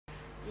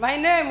My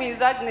name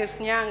is Agnes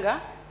Nyanga.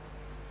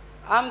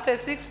 I'm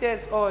 36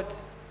 years old.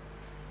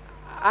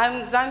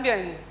 I'm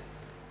Zambian.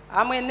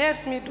 I'm a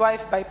nurse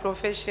midwife by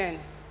profession.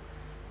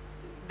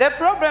 The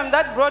problem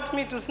that brought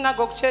me to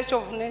Synagogue Church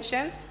of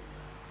Nations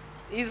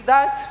is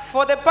that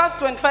for the past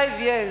 25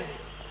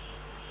 years,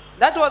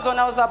 that was when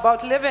I was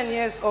about 11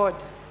 years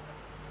old,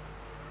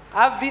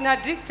 I've been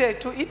addicted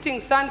to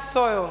eating sand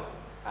soil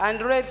and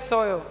red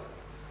soil.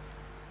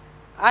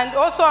 And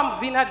also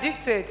I've been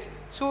addicted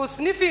to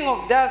sniffing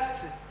of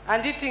dust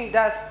and eating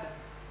dust.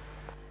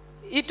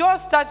 It all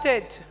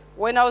started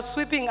when I was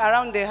sweeping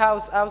around the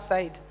house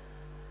outside,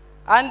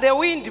 and the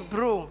wind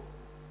blew,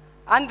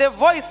 and the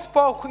voice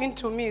spoke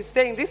into me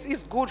saying, "This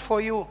is good for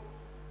you."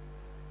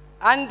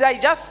 And I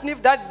just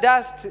sniffed that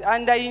dust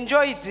and I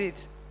enjoyed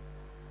it.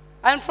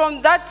 And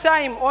from that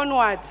time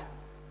onward,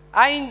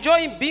 I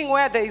enjoy being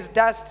where there is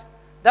dust.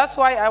 That's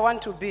why I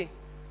want to be.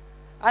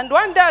 And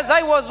one day as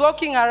I was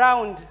walking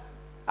around,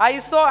 I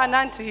saw an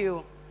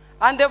anthill,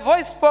 and the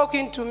voice spoke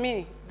into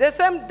me, "The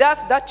same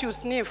dust that you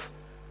sniff,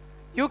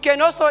 you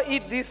can also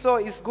eat this, so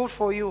it's good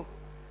for you."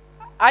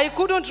 I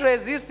couldn't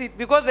resist it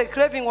because the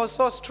craving was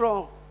so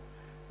strong.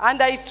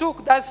 And I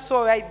took that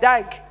soil, I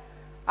dug,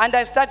 and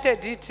I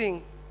started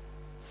eating.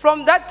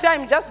 From that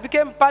time, it just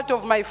became part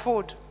of my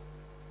food.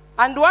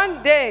 And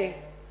one day,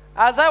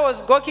 as I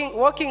was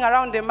walking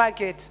around the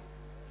market,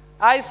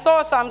 I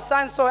saw some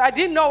sand soil. I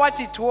didn't know what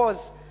it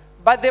was,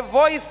 but the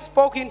voice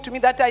spoke into me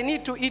that I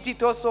need to eat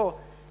it also.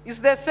 It's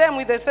the same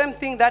with the same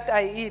thing that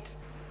I eat.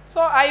 So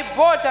I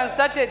bought and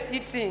started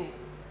eating.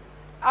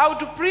 I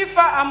would prefer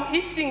I'm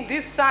eating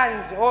this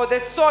sand or the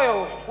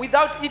soil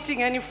without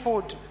eating any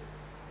food.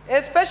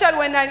 Especially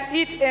when I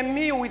eat a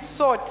meal with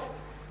salt.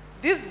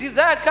 This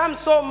desire comes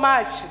so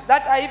much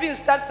that I even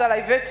start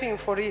salivating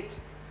for it.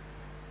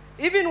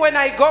 Even when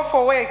I go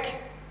for work,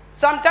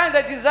 sometimes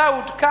the desire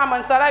would come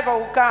and saliva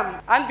would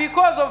come. And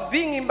because of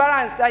being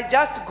imbalanced, I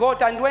just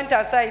got and went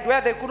aside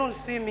where they couldn't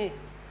see me.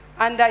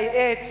 And I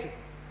ate.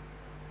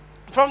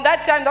 From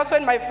that time, that's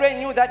when my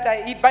friend knew that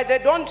I eat, but they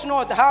don't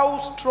know how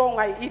strong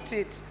I eat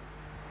it.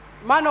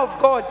 Man of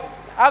God,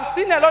 I've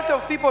seen a lot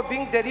of people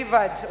being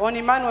delivered on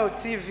Emmanuel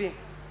TV.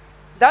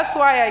 That's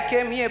why I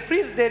came here.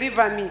 Please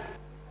deliver me.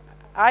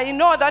 I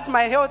know that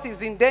my health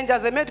is in danger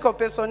as a medical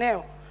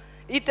personnel.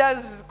 It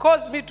has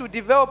caused me to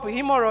develop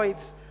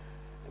hemorrhoids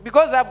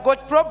because I've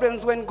got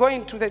problems when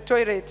going to the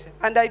toilet,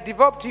 and I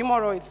developed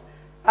hemorrhoids.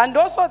 And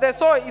also the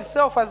soil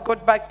itself has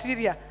got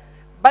bacteria.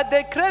 But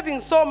the craving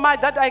so much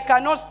that I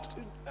cannot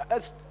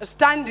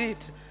stand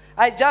it.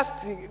 I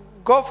just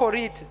go for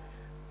it.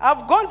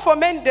 I've gone for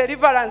many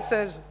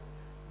deliverances,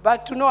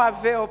 but to no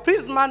avail.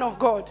 Please, man of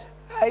God,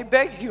 I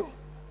beg you,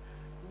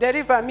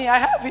 deliver me. I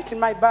have it in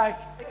my bag.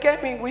 I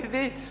came in with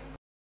it.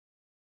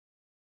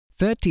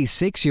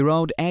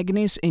 36-year-old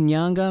Agnes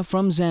Inyanga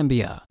from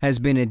Zambia has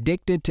been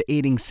addicted to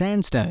eating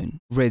sandstone,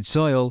 red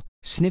soil,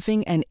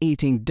 sniffing and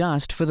eating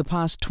dust for the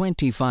past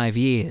 25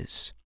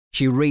 years.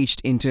 She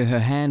reached into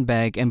her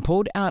handbag and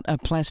pulled out a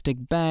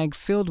plastic bag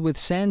filled with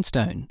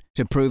sandstone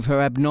to prove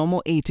her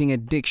abnormal eating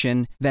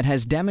addiction that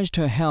has damaged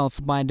her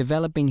health by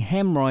developing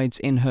hemorrhoids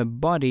in her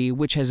body,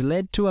 which has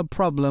led to a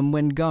problem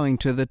when going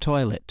to the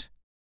toilet.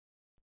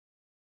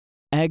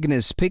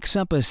 Agnes picks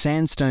up a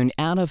sandstone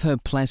out of her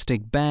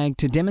plastic bag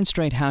to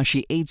demonstrate how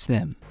she eats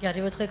them.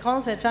 Regardez votre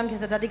écran, cette femme qui a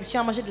cette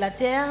addiction à manger de la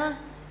terre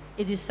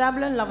et du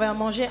sable, la va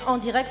manger en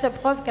direct,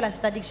 preuve qu'elle a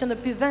cette addiction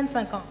depuis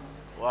 25 ans.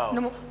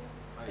 Wow.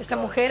 Esta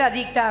mujer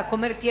adicta a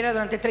comer tierra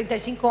durante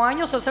 35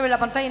 años. Observe la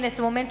pantalla en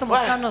este momento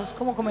mostrándonos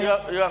cómo comer.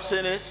 You have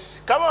seen it.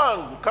 Come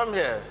on, come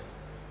here.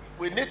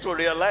 We need to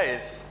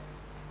realize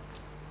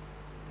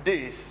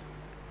this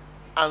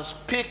and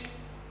speak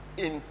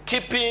in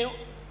keeping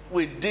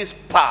with this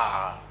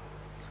power.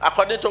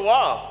 According to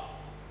what?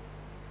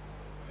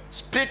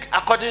 Speak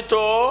according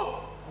to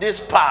this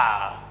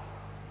power.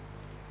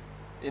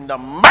 In the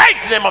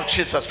mighty name of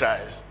Jesus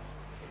Christ.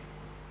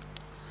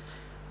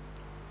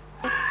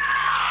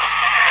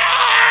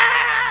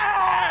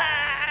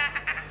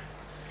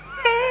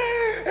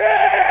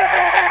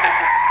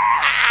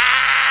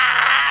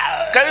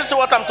 Can you see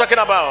what I'm talking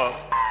about?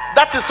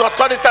 That is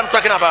authority I'm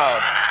talking about.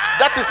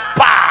 That is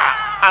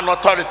power and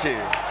authority.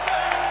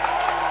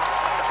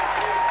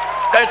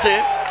 Can you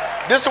see?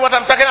 This is what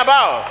I'm talking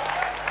about.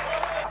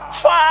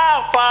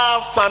 Far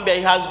Zambia,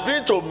 he has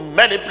been to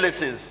many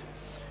places.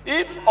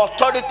 If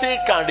authority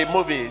can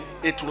remove it,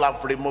 it will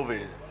have removed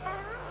it.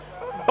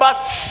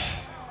 But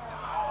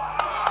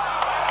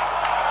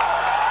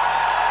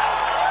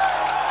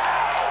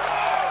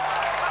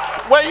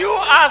when you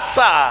ask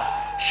her,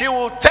 she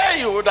will tell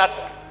you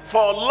that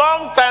for a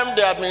long time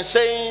they have been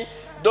saying,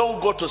 don't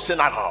go to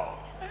synagogue.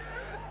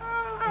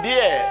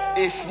 There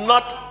is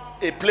not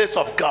a place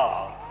of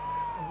God.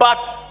 But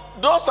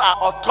those are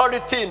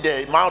authority in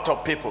the mouth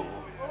of people.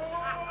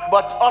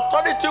 But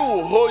authority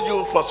will hold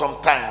you for some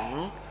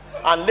time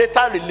and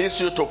later release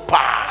you to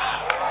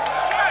power.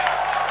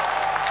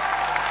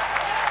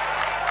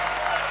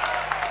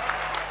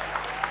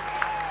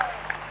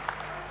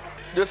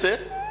 You see?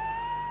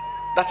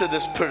 That is the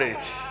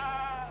spirit.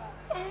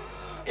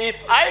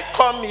 if I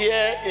come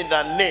here in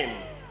the name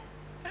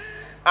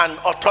and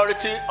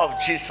authority of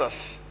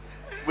Jesus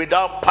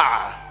without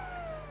power,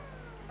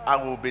 I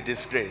will be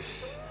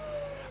disgraced.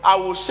 I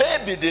will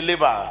say be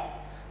delivered,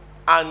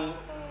 and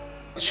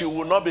she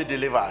will not be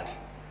delivered.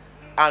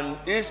 And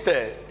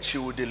instead, she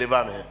will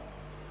deliver me.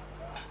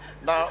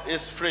 Now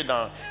it's free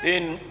now.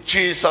 In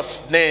Jesus'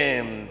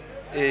 name,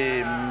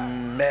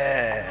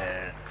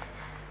 amen.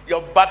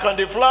 You're back on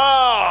the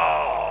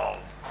floor.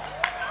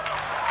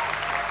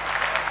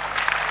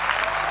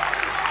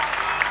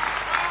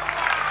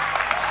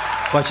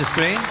 Watch the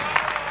screen.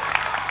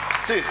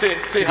 See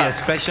the her.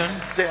 expression.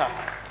 See her.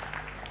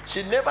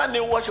 She never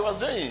knew what she was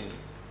doing.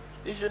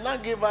 If you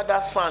not give her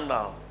that son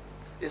now,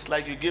 it's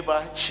like you give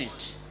her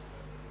cheat.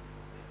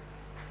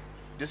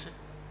 You see?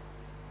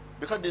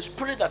 Because the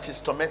spirit that is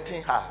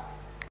tormenting her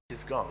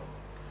is gone.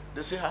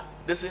 They see her?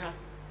 They see her?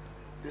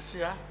 They see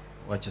her?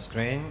 Watch the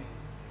screen.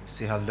 You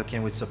see her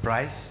looking with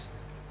surprise.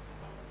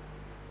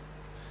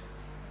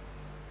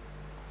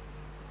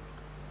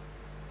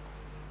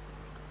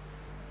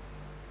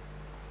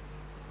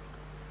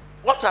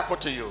 What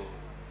happened to you?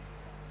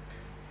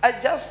 I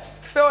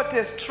just felt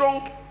a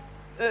strong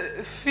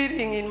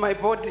feeling in my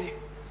body.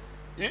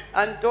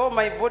 And all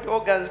my body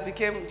organs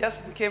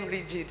became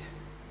rigid.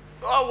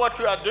 Oh, what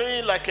you are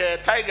doing like a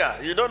tiger,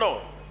 you don't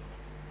know.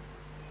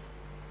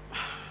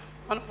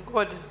 Man of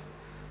God,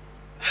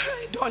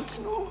 I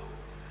don't know.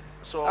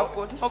 So I've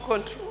got no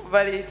control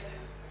over it.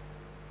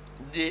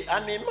 the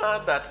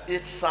animal that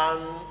eats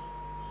sand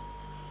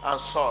and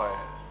soil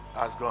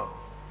has gone.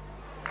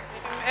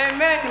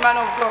 Amen, man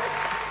of God.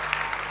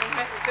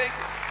 Amen. Thank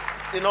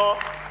you. You know,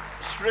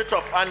 spirit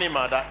of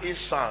animal that eats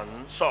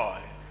sand, soil,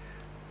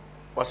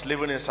 was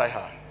living inside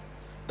her.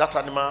 That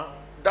animal,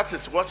 that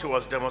is what she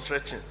was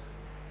demonstrating.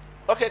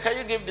 Okay, can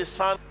you give the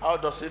son, how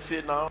does he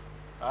feel now?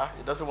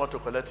 He doesn't want to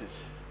collect it.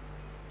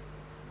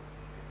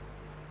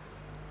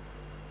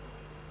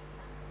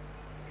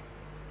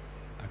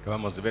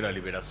 Acabamos de ver la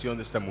liberación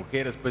de esta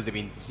mujer después de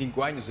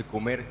 25 años de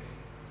comer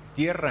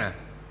tierra.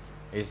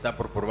 Está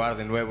por probar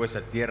de nuevo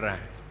esa tierra.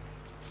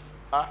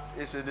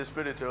 It's in the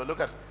spirit. Look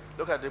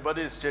at the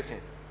body is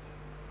shaking.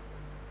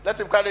 Let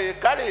him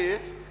carry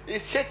it.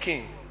 It's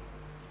shaking.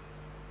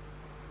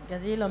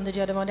 Regardez, l'homme de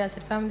Dieu a demandé à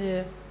cette femme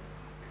de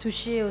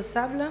toucher au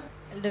sable.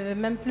 Elle ne devait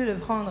même plus le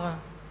prendre.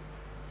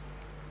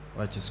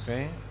 Watch the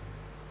screen.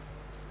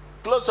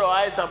 Close your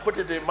eyes and put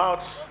it in your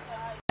mouth.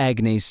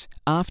 Agnes,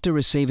 after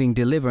receiving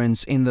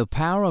deliverance in the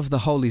power of the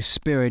Holy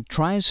Spirit,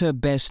 tries her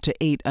best to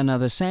eat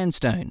another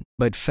sandstone,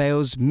 but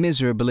fails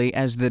miserably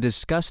as the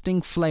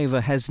disgusting flavor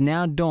has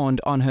now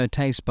dawned on her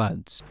taste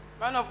buds.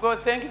 Man of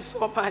God, thank you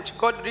so much.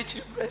 God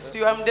richly bless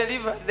you. I'm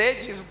delivered. The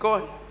edge is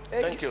gone.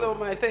 Thank you so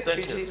much. Thank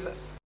you,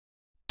 Jesus.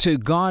 To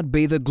God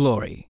be the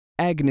glory.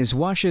 Agnes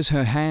washes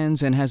her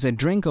hands and has a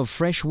drink of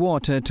fresh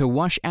water to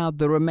wash out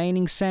the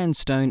remaining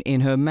sandstone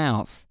in her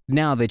mouth,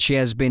 now that she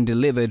has been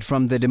delivered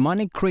from the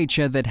demonic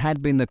creature that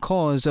had been the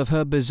cause of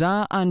her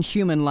bizarre,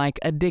 unhuman-like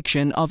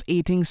addiction of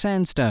eating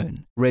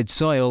sandstone, red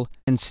soil,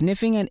 and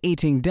sniffing and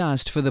eating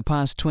dust for the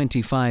past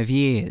 25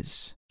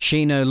 years.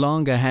 She no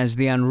longer has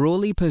the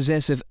unruly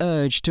possessive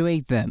urge to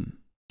eat them.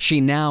 She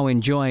now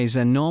enjoys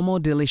a normal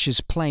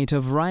delicious plate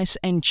of rice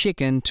and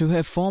chicken to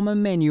her former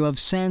menu of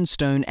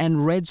sandstone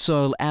and red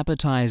soil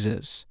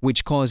appetizers,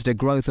 which caused a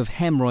growth of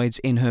hemorrhoids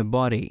in her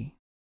body.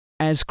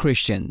 As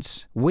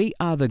Christians, we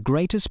are the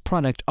greatest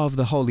product of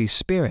the Holy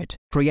Spirit,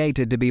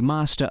 created to be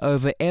master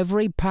over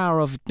every power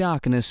of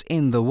darkness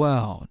in the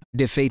world.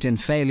 Defeat and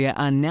failure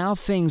are now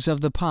things of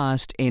the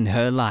past in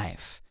her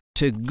life.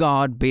 To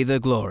God be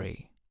the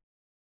glory.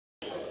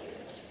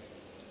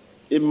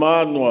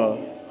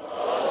 Emmanuel.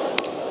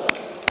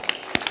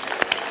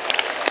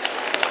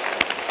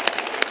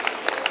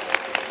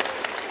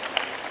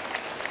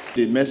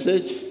 The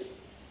message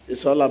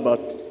is all about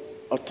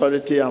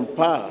authority and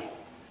power.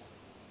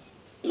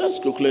 Let's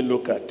quickly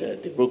look at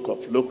the book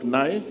of Luke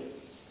 9,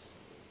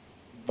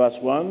 verse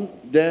 1.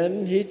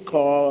 Then he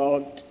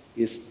called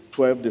his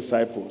 12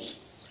 disciples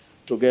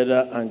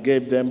together and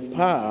gave them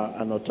power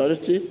and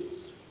authority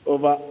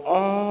over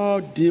all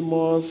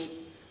demons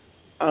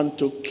and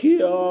to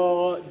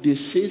cure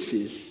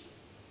diseases.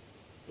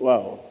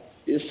 Wow.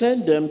 He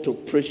sent them to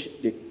preach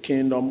the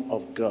kingdom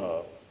of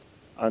God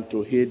and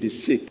to heal the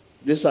sick.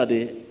 These are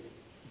the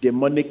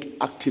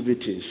demonic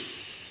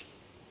activities.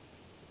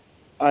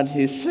 And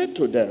he said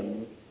to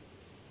them,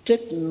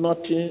 take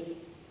nothing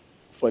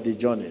for the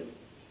journey,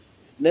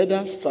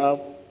 neither staff,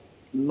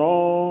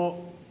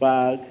 nor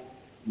bag,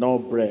 nor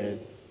bread,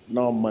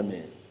 nor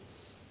money.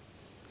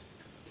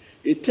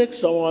 It takes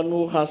someone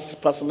who has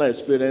personal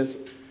experience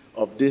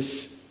of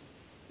this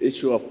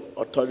issue of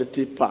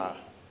authority power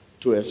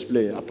to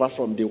explain, apart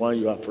from the one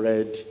you have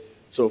read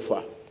so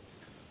far.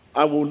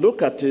 I will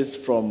look at it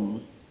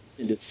from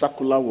in the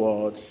secular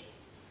world,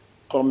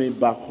 coming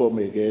back home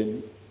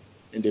again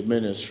in the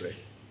ministry.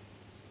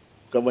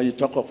 Because when you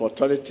talk of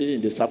authority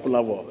in the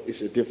secular world,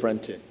 it's a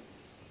different thing.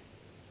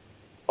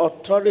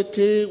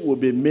 Authority will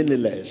be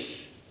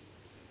meaningless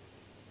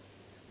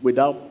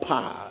without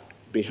power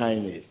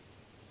behind it.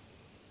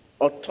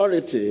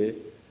 authority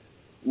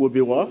will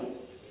be what?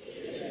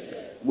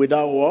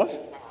 Without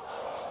what?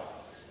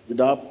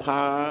 Without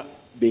power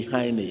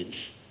behind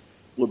it,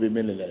 will be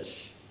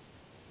meaningless.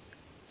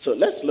 So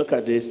let's look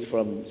at this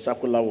from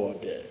secular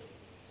world there.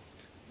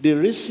 The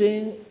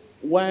reason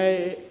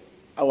why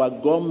our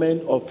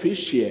government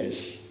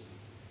officials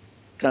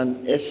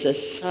can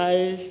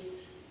exercise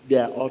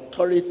their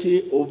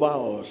authority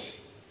over us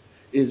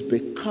is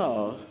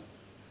because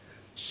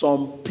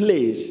some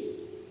place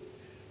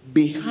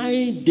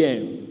behind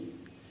them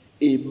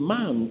a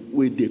man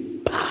with the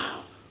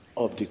power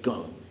of the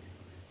gun.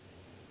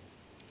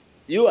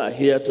 You are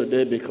here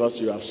today because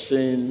you have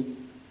seen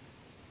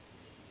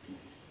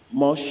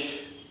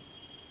much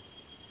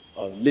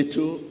or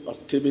little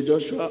of T.B.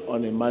 Joshua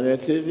on Emmanuel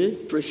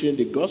TV preaching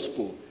the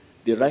gospel,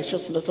 the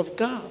righteousness of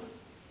God.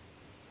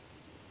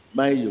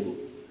 Mind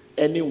you,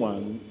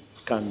 anyone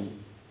can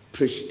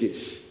preach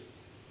this.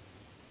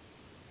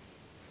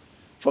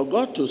 For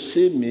God to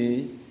see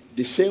me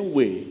the same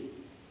way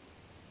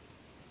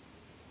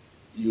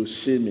you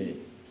see me,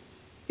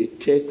 it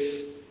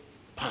takes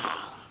power.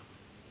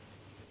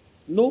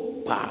 No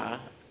power,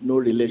 no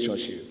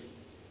relationship.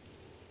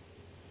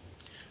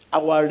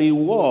 Our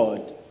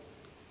reward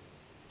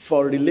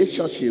for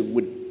relationship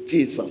with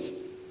Jesus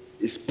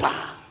is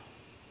power.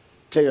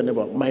 Tell your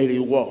neighbor, my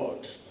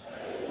reward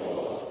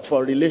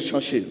for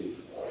relationship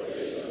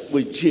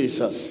with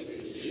Jesus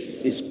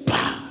is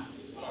power.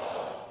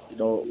 You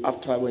know,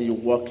 after when you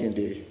work in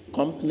the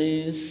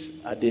companies,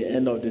 at the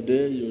end of the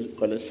day, you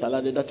collect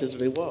salary, that is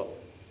reward.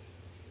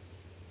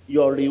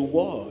 Your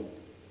reward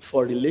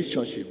for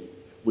relationship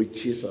with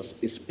Jesus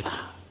is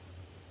power.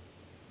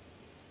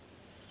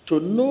 To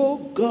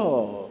know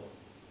God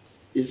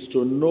is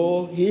to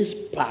know his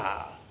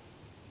power.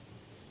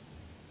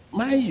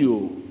 Mind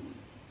you,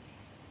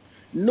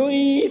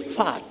 knowing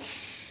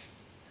facts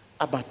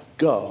about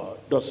God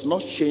does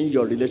not change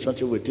your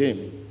relationship with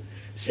him.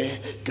 Say,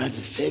 God is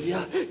the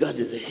Savior, God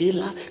is the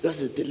healer, God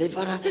is the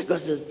deliverer,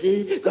 God is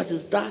this, God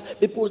is that.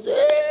 People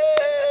say,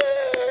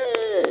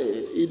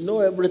 hey, you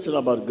know everything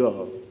about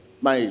God.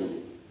 Mind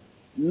you,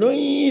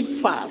 knowing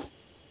facts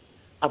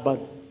about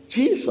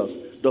Jesus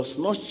does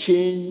not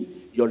change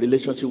your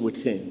relationship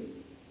with him.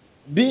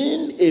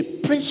 Being a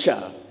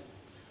preacher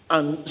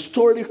and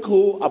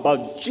historical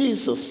about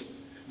Jesus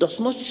does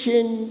not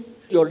change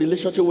your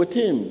relationship with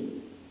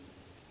him.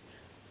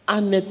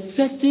 An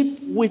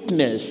effective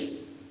witness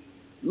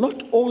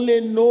not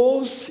only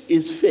knows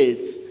his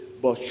faith,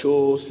 but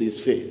shows his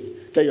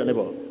faith. Tell your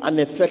neighbor, an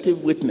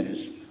effective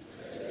witness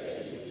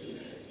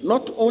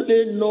not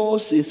only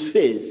knows his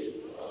faith,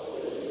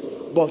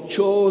 but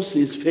shows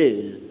his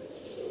faith.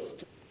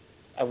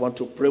 I want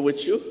to pray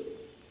with you.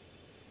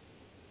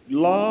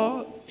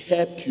 Lord,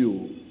 help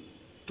you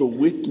to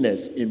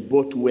witness in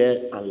both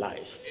way and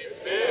life.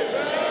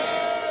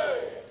 Amen.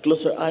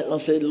 Close your eyes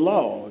and say,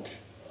 Lord,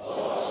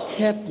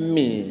 help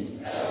me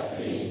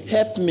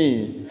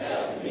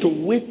to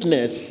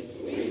witness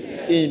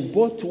in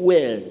both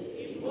way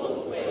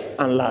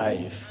and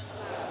life.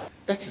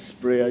 That is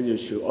prayer you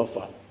should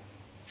offer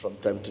from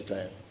time to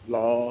time.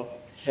 Lord,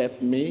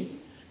 help me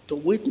to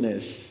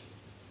witness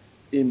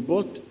in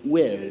both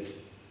wealth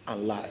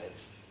and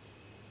life.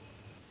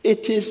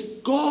 It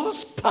is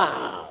God's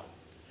power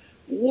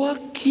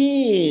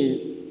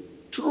working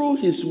through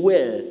his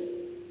word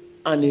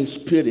and his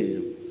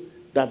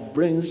spirit that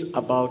brings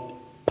about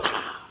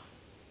power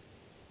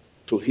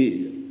to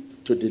heal,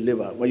 to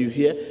deliver. When you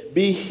hear,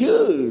 be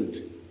healed,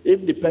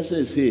 if the person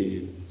is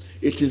healed,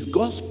 it is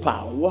God's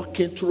power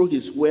working through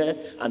his word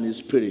and his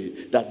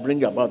spirit that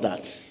bring about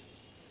that.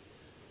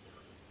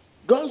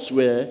 God's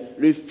word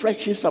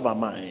refreshes our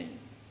mind,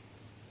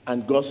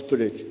 and God's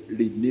spirit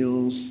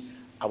renews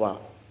our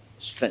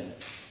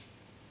strength.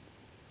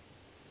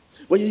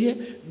 When you hear,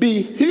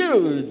 be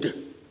healed,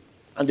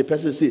 and the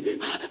person says,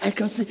 I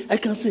can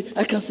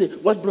see.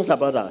 What brought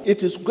about that?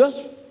 It is God's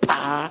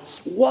power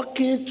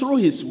working through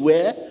his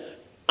word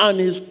and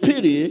his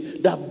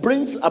spirit that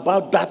brings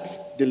about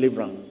that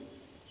deliverance.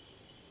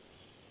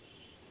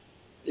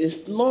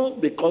 It's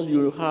not because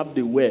you have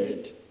the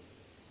word,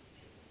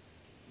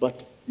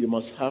 but you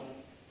must have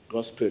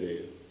God's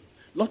spirit.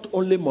 Not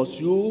only must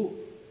you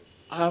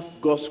have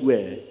God's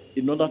word,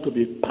 in order to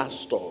be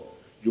pastor,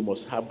 you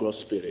must have God's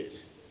spirit.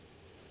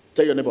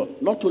 Tell your neighbor,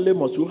 not only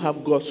must you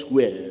have God's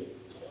word,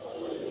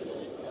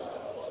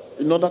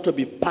 in order to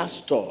be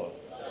pastor,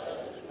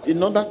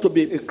 in order to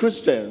be a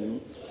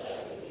Christian,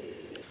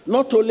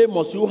 not only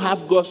must you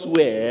have God's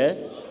word,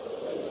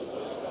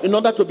 in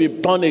order to be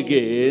born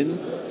again,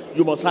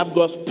 you must have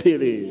God's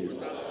spirit.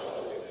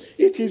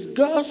 It is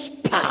God's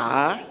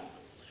power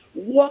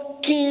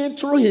working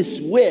through his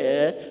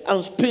word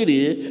and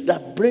spirit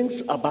that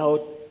brings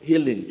about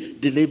healing,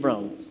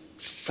 deliverance,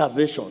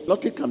 salvation.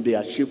 Nothing can be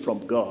achieved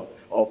from God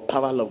or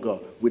power of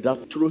God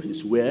without through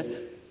his word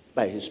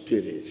by his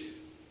spirit.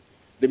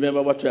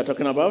 Remember what we are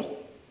talking about?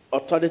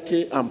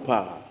 Authority and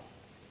power.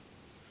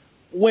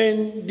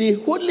 When the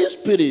Holy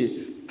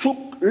Spirit took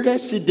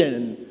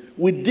residence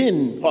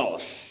within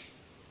us,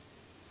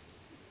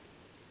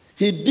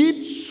 He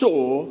did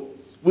so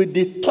with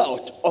the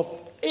thought of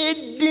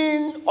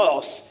aiding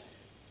us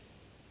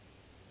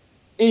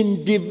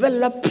in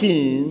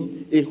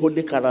developing a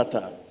holy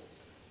character.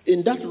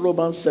 In that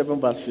Romans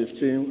 7 verse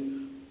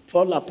 15,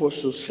 Paul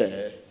Apostle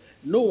said,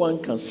 no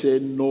one can say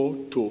no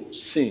to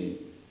sin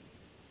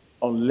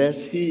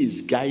unless he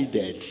is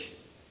guided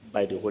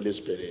by the Holy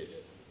Spirit.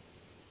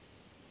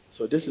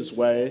 So this is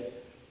why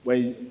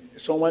when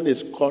someone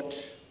is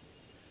caught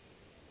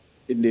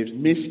in a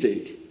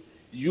mistake,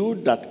 you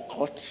that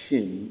caught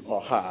him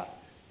or her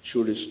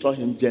should restore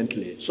him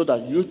gently so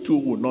that you too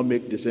will not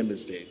make the same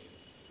mistake.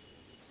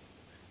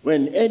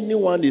 When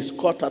anyone is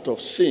caught out of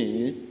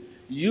sin,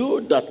 you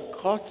that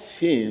caught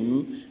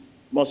him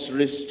must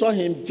restore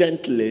him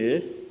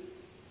gently,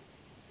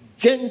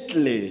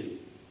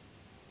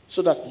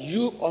 so that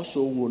you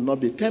also will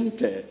not be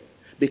tempted.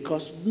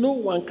 Because no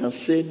one can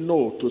say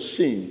no to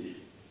sin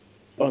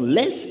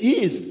unless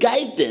he is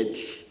guided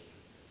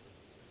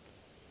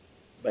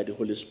by the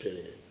Holy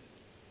Spirit.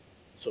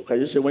 So can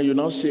you say, when you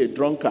now see a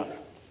drunkard,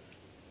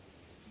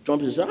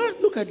 jump and say,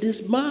 look at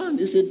this man,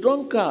 he's a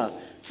drunkard,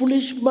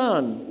 foolish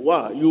man.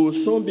 Wow, you will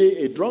soon be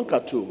a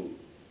drunkard too.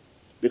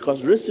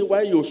 Because the reason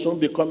why you will soon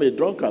become a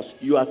drunkard,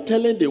 you are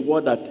telling the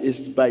world that it's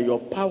by your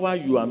power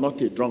you are not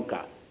a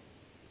drunkard.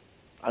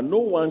 And no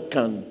one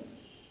can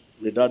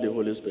without the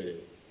Holy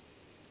Spirit.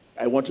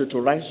 I want you to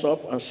rise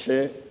up and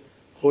say,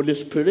 Holy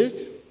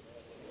Spirit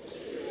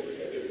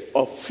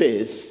of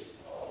faith,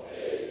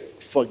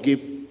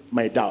 forgive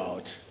my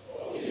doubt.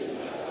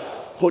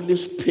 Holy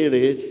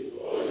Spirit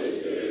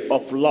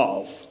of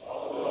love,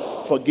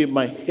 forgive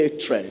my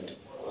hatred.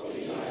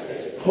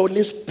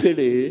 Holy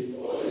Spirit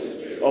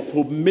of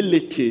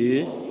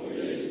humility,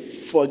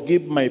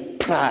 forgive my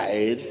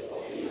pride.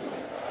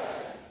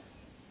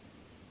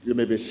 You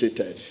may be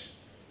seated.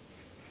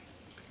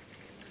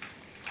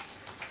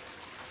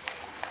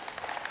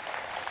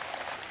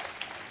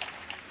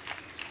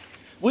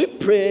 We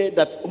pray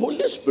that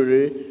Holy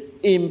Spirit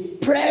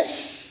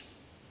impress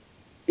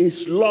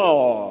His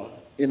law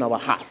in our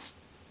heart.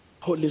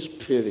 Holy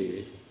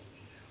Spirit,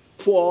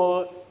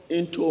 pour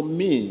into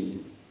me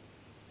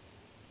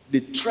the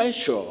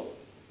treasure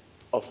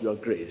of your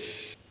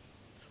grace.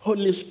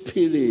 Holy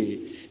Spirit,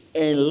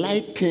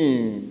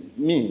 enlighten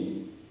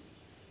me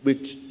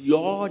with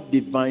your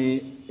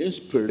divine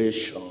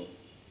inspiration.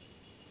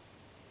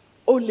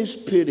 Holy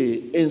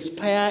Spirit,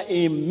 inspire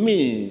in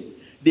me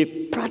the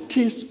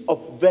practice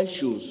of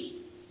virtues.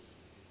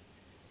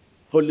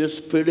 Holy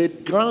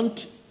Spirit,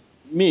 grant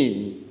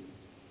me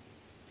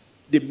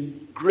the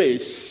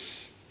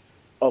grace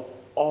of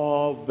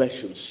all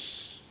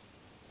virtues,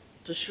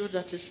 to show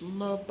that it's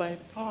not by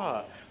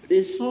power.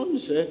 The song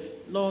says,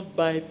 not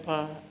by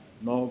power,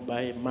 not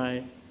by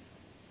might,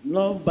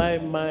 not by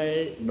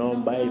might,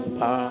 not by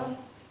power,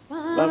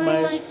 but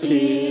my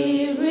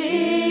spirit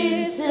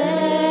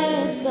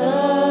says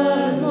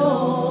the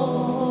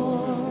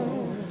Lord.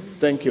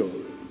 Thank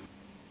you.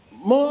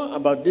 More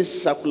about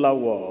this circular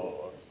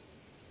word.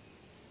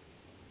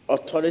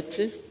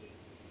 Authority.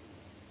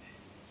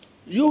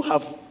 You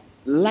have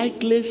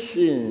likely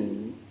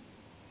seen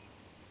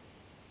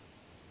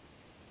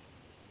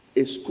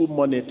a school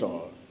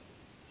monitor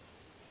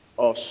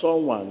or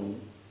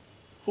someone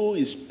who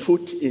is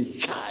put in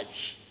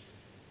charge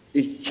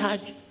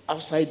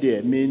outside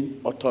their main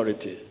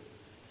authority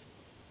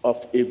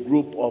of a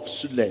group of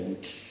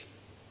students,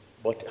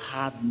 but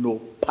had no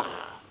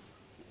power.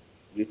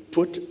 We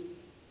put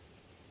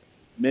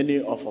many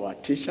of our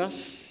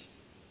teachers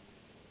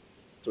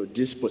to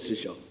this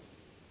position.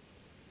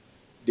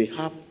 They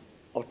have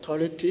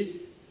authority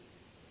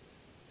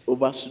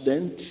over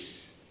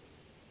students.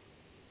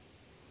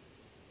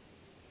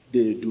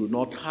 They do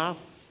not have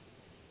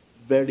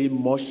very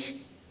much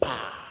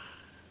power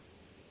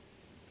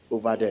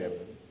over them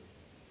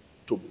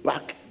to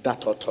back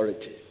that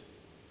authority.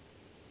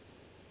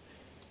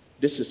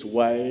 This is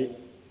why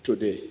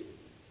today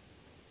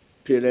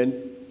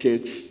parents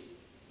take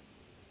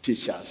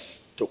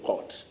teachers to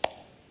court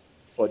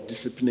for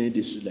disciplining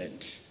the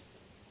students.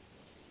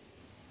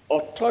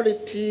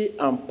 Authority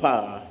and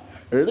power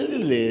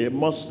really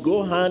must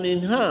go hand in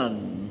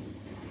hand.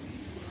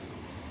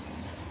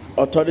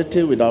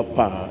 Authority without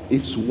power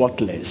is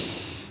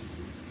worthless.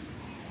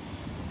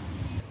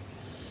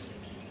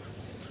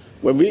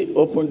 When we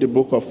open the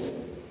book of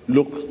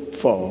Luke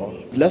 4,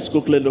 let's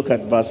quickly look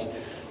at verse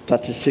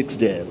 36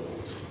 there.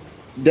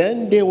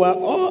 Then they were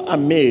all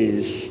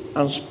amazed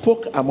and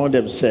spoke among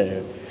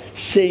themselves,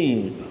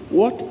 saying,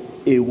 what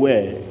a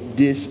word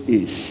this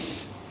is.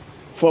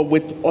 For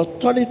with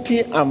authority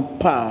and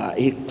power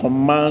he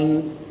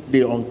commands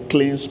the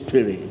unclean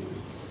spirit,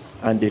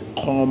 and they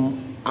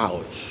come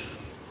out.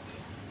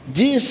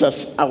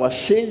 Jesus, our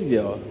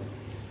Savior,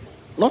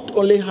 not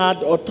only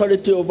had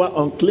authority over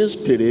unclean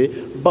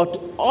spirit, but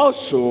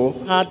also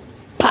had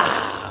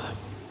power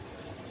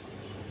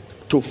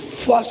to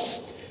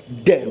force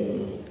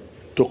them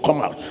to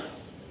come out.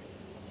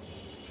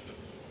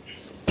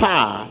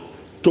 Power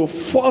to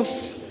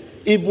force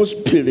evil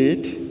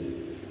spirit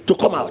to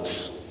come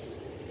out.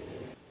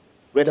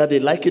 Whether they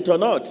like it or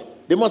not,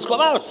 they must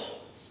come out.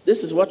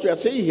 This is what we are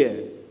saying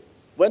here.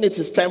 When it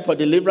is time for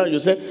deliverance, you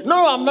say,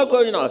 no, I'm not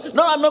going out.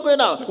 No, I'm not going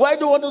out. Why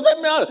do you want to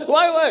take me out?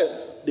 Why?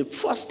 They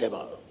force them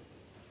out.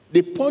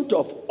 The point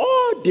of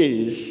all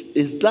this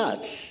is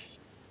that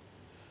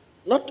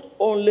not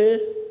only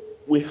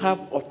we have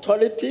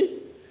authority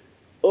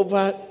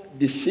over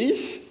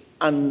disease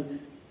and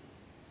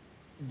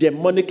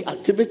demonic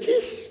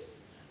activities,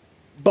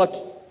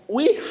 but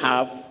we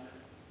have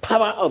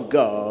power of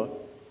God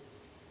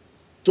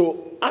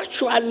to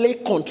actually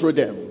control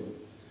them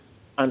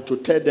and to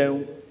tell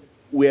them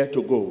where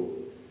to go,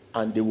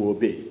 and they will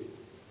obey.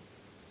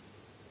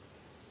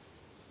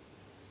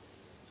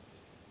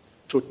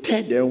 To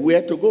tell them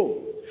where to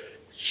go.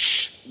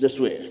 Shh, this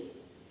way.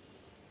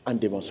 And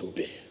they must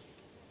obey.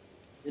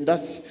 In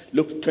that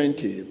Luke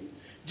 20,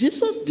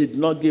 Jesus did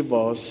not give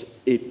us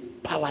a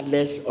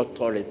powerless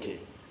authority.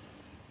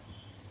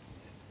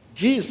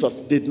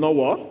 Jesus did not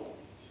what?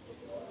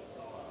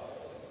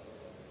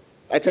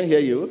 I can hear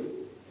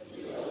you.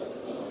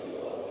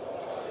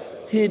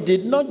 He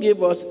did not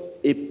give us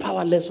a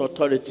powerless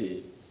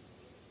authority.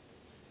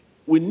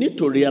 We need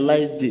to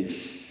realize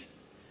this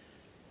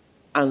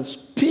and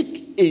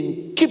speak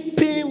in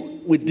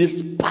keeping with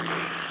this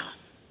power.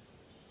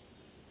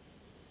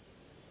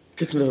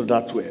 Take note of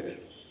that word.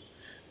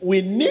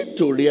 We need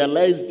to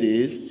realize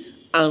this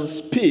and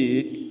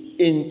speak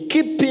in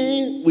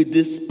keeping with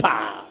this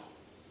power.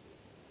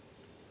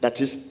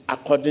 That is,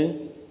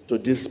 according to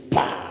this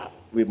power,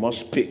 we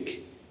must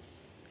speak.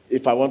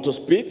 If I want to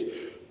speak,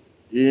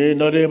 in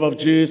the name of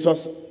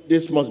Jesus,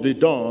 this must be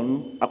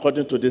done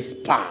according to this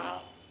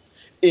power,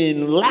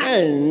 in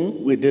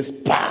line with this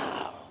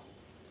power.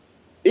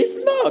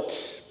 If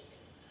not,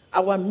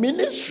 our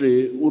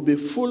ministry will be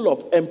full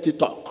of empty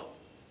talk.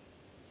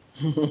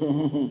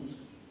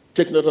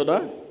 Take note of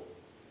that.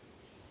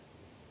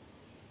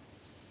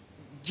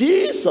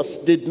 Jesus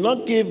did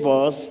not give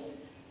us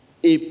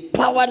a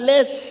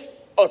powerless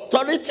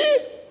authority.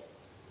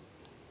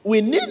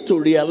 We need to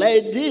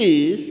realize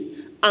this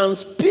and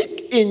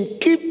speak in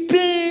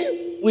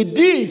keeping with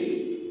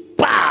this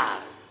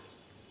power.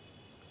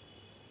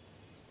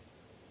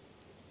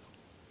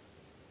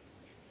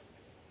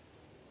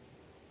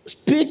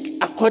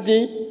 Speak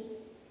according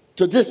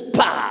to this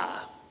power.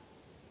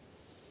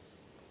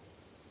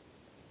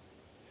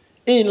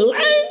 In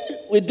line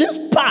with this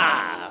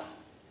power.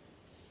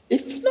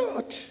 If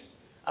not,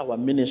 our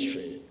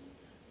ministry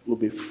will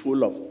be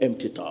full of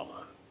empty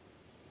talk.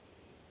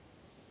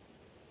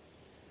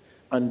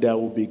 And there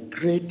will be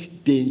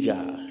great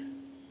danger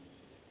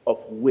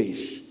of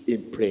waste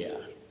in prayer.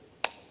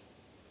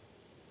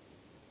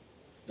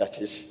 That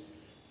is,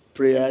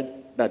 prayer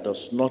that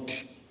does not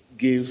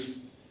give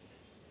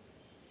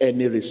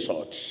any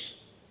results,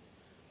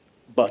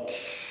 but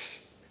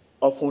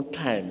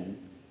oftentimes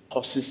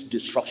causes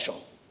destruction.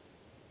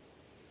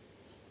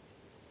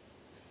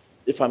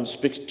 If I'm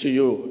speaking to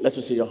you, let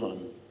me see your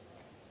hand.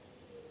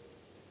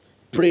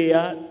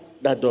 Prayer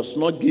that does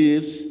not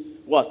give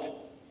what?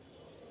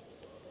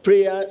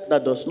 Prayer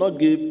that does not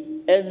give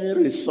any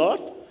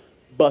result,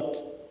 but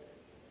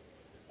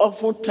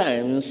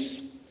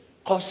oftentimes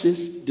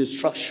causes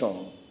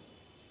destruction.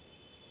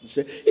 You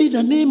say, in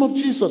the name of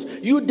Jesus,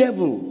 you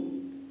devil.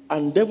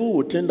 And devil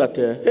will think that,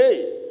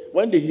 hey,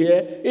 when they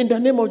hear, in the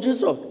name of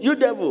Jesus, you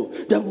devil,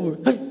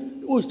 hey,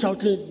 who is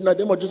shouting in the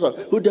name of Jesus,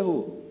 who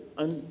devil?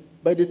 And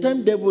by the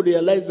time devil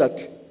realizes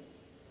that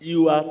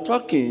you are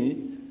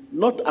talking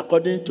not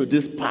according to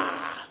this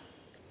power.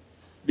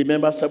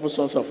 Remember 7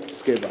 sons of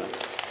Sceva.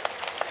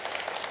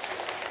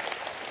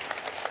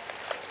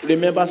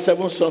 Remember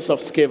 7 sons of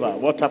Sceva.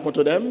 What happened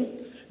to them?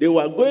 They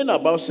were going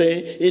about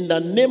saying, in the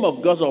name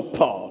of God of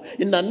Paul,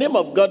 in the name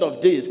of God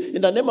of this,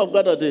 in the name of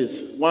God of this.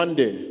 One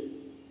day,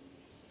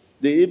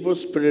 the evil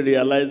spirit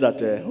realized that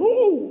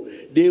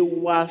they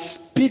were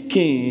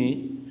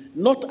speaking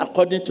not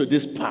according to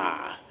this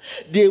power.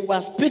 They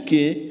were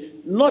speaking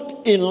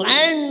not in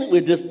line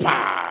with this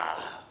power.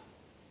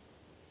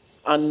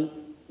 And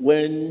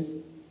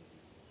when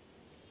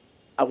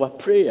our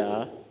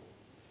prayer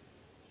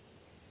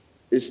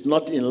is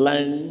not in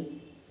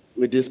line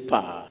with this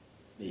power,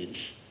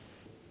 it's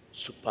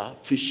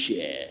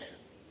superficial.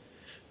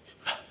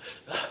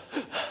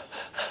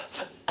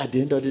 At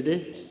the end of the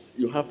day,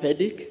 you have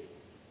headache.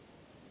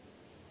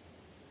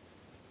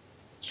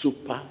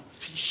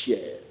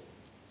 Superficial.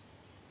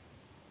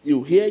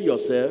 You hear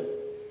yourself,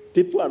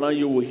 people around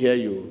you will hear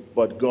you,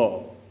 but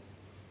God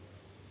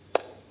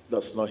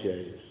does not hear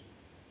you.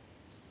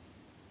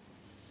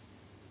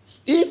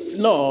 If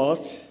not,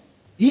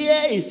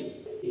 here is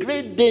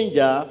great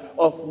danger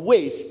of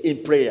waste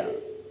in prayer.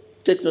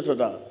 Take note of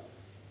that.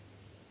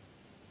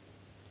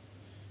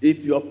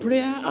 If your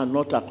prayer are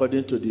not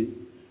according to the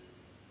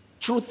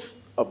truth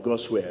of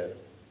God's word,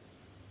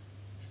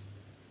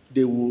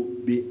 they will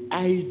be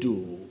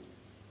idle,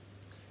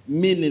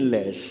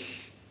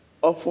 meaningless,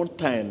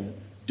 oftentimes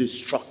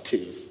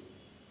destructive.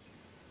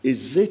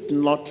 Is it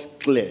not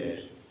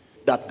clear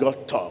that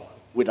God talk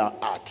with our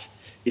heart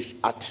is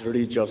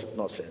outrageous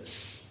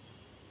nonsense?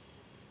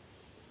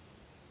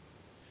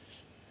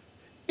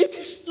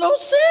 no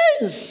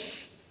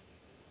sense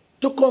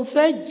to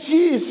confess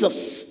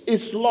Jesus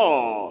is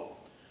Lord,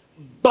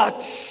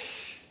 but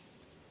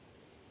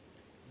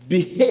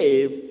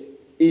behave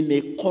in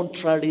a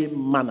contrary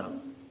manner.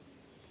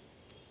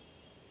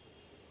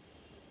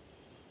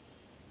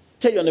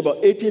 Tell your neighbor,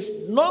 it is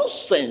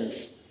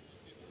nonsense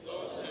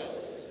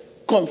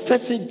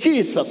confessing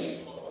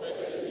Jesus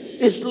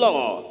is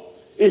Lord,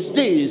 is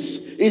this,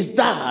 is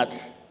that,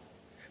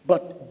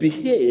 but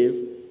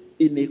behave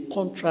in a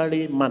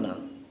contrary manner.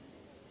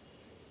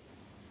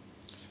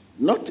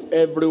 Not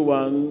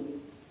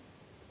everyone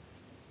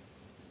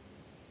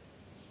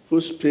who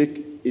speaks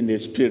in a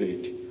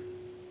spirit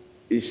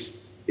is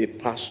a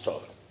pastor.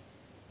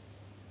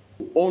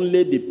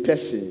 Only the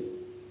person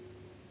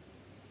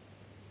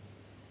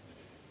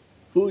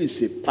who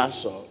is a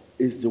pastor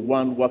is the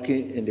one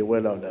working in the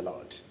will of the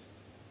Lord.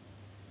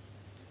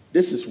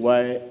 This is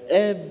why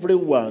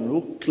everyone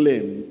who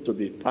claims to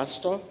be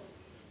pastor,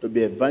 to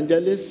be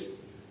evangelist,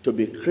 to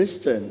be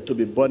Christian, to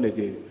be born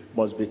again,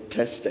 must be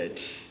tested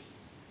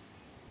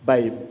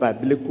by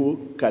biblical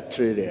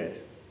criteria,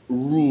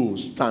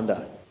 rules,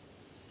 standard.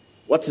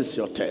 What is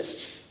your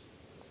test?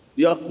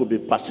 Yours could be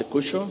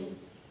persecution,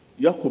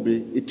 yours could be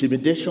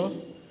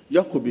intimidation,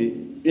 yours could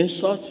be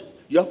insult,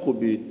 yours could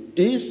be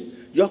this,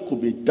 yours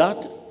could be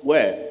that.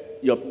 Where?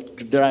 Your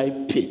dry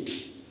pit,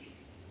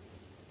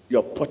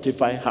 your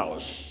Potiphar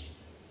house.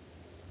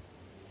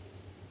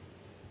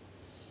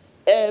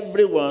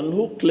 Everyone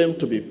who claims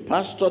to be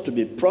pastor, to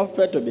be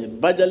prophet, to be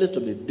evangelist,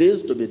 to be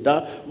this, to be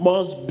that,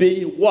 must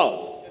be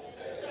what?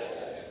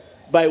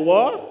 By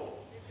what?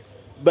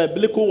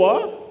 Biblical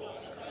what?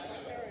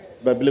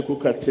 Biblical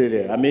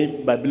criteria. I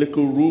mean,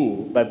 biblical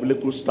rule,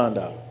 biblical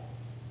standard.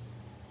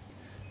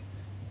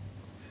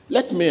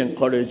 Let me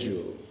encourage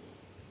you.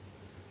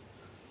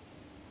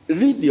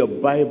 Read your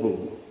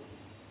Bible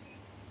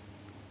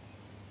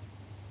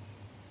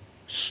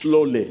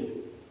slowly.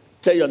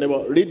 Tell your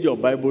neighbor, read your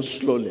Bible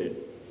slowly.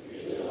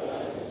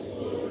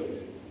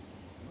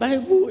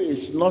 Bible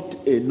is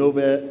not a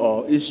novel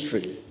or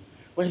history.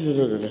 Well,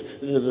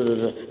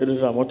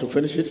 I want to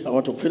finish it. I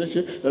want to finish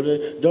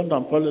it. John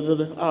and Paul.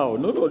 Oh,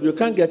 no, you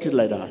can't get it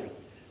like that.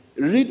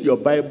 Read your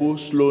Bible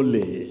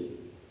slowly.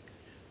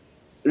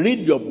 Read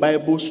your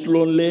Bible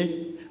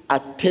slowly,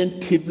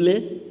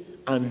 attentively,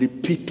 and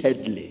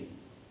repeatedly.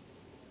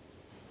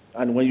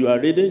 And when you are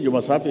reading, you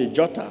must have a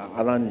jotter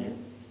around you.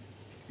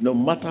 No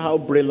matter how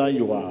brilliant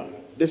you are,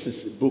 this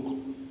is a book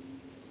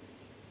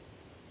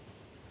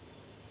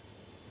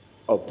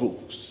of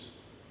books.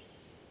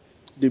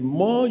 The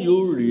more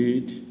you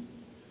read,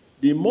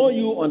 the more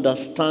you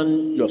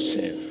understand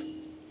yourself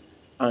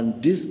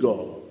and this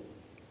God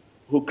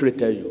who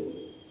created you.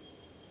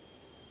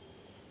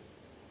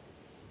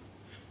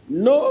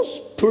 No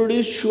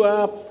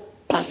spiritual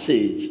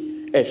passage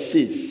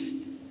exists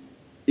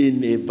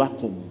in a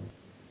vacuum.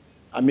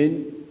 I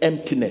mean,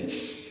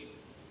 emptiness.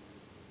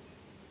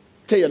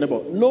 Tell your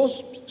neighbor, no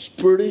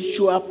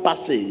spiritual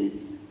passage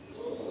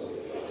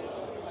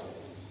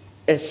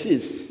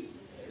exists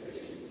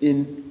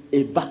in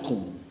a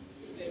vacuum.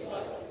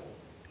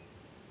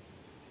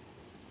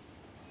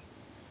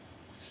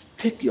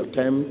 Take your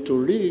time to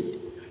read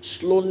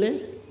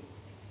slowly,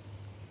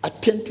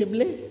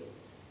 attentively,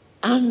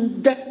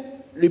 and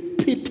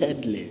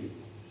repeatedly.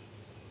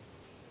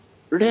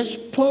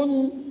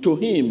 Respond to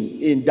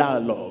him in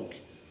dialogue.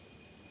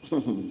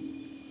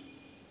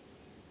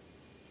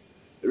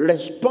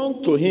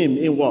 Respond to him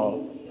in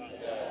what?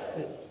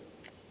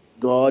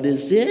 God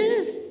is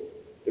there.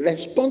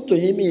 Respond to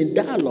him in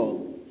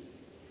dialogue.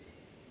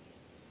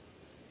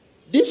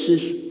 This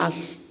is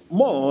as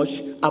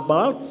much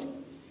about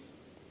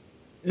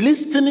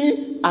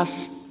listening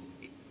as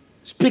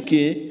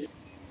speaking.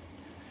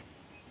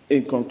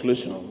 In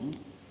conclusion,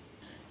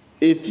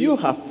 if you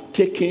have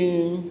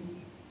taken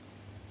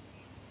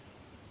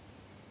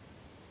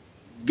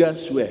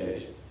God's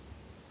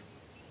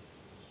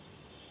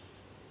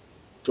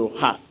to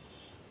heart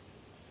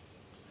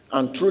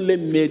and truly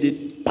made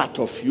it part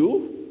of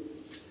you,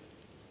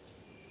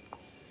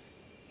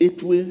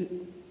 it will,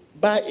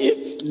 by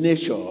its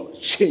nature,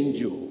 change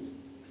you.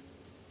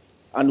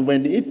 And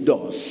when it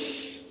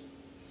does,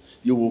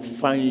 you will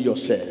find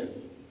yourself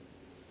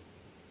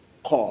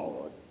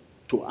called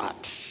to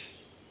act.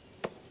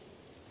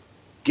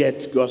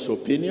 Get God's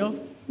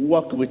opinion,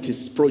 work with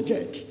his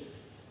project.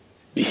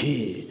 Be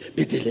healed,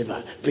 be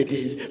delivered, be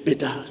this, be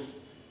that.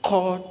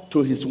 Called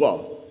to his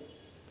word,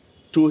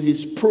 to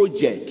his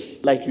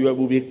project. Like you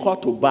will be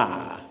called to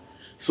bar,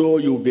 so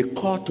you will be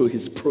called to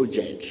his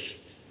project.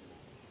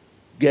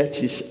 Get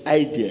his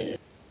idea.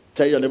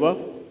 Tell your neighbor,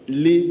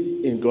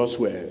 live in God's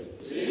word.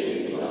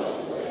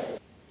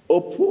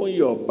 Open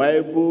your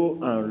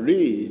Bible and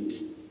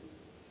read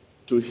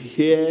to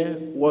hear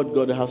what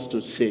God has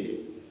to say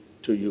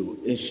to you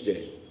each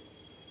day.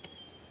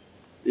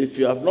 If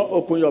you have not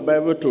opened your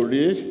Bible to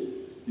read,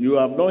 you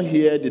have not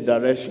heard the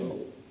direction,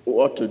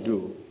 what to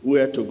do,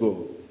 where to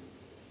go.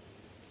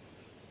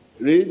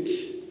 Read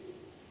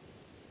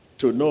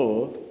to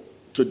know,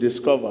 to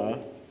discover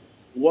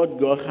what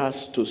God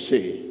has to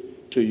say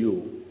to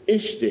you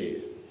each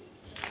day.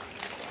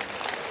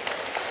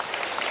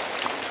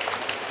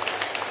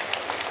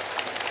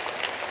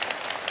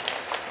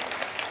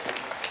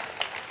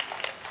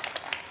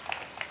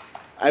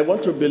 I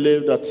want to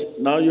believe that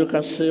now you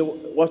can see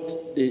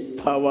what the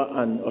power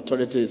and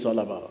authority is all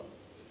about.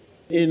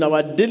 In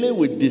our dealing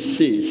with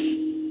disease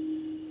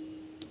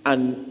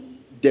and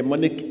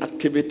demonic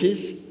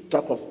activities,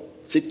 talk of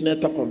sickness,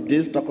 talk of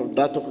this, talk of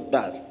that, talk of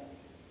that,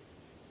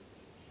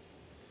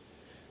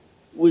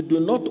 we do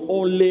not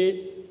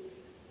only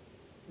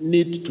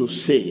need to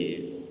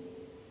say,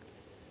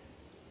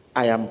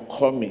 I am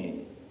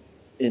coming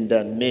in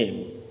the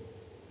name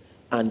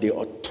and the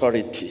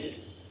authority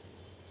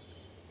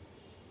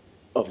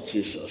of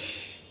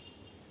Jesus,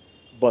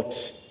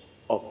 but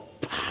of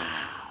power.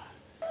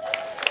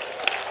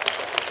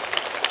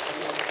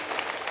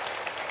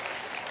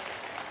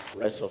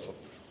 Rise up.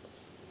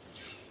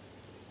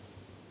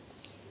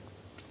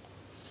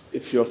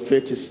 If your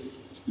faith is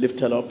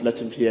lifted up, let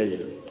him hear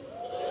you.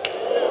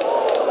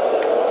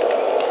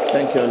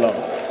 Thank you, Lord.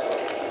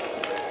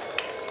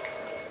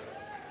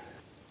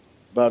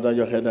 Bow down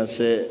your head and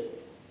say,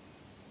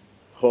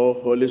 Oh,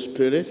 Holy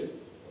Spirit,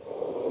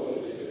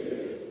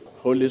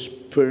 Holy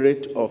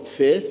Spirit of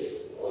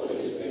faith,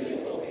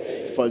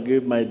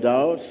 forgive my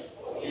doubt.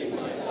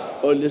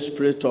 Holy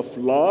Spirit of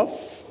love,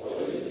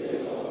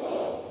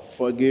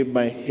 forgive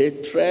my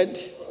hatred.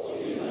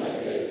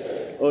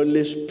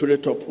 Holy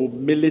Spirit of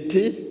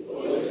humility,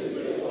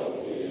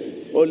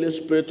 Holy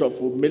Spirit of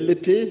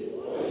humility,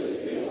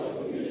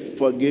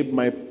 forgive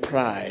my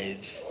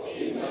pride.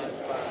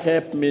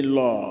 Help me,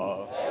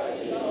 Lord,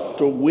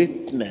 to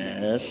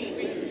witness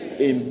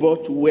in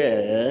both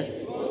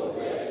word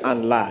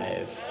and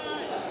life.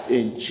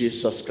 In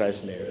Jesus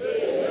Christ's name.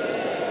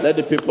 Let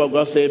the people of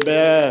God say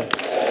amen.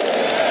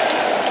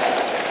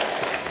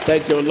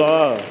 Thank you,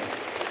 Lord.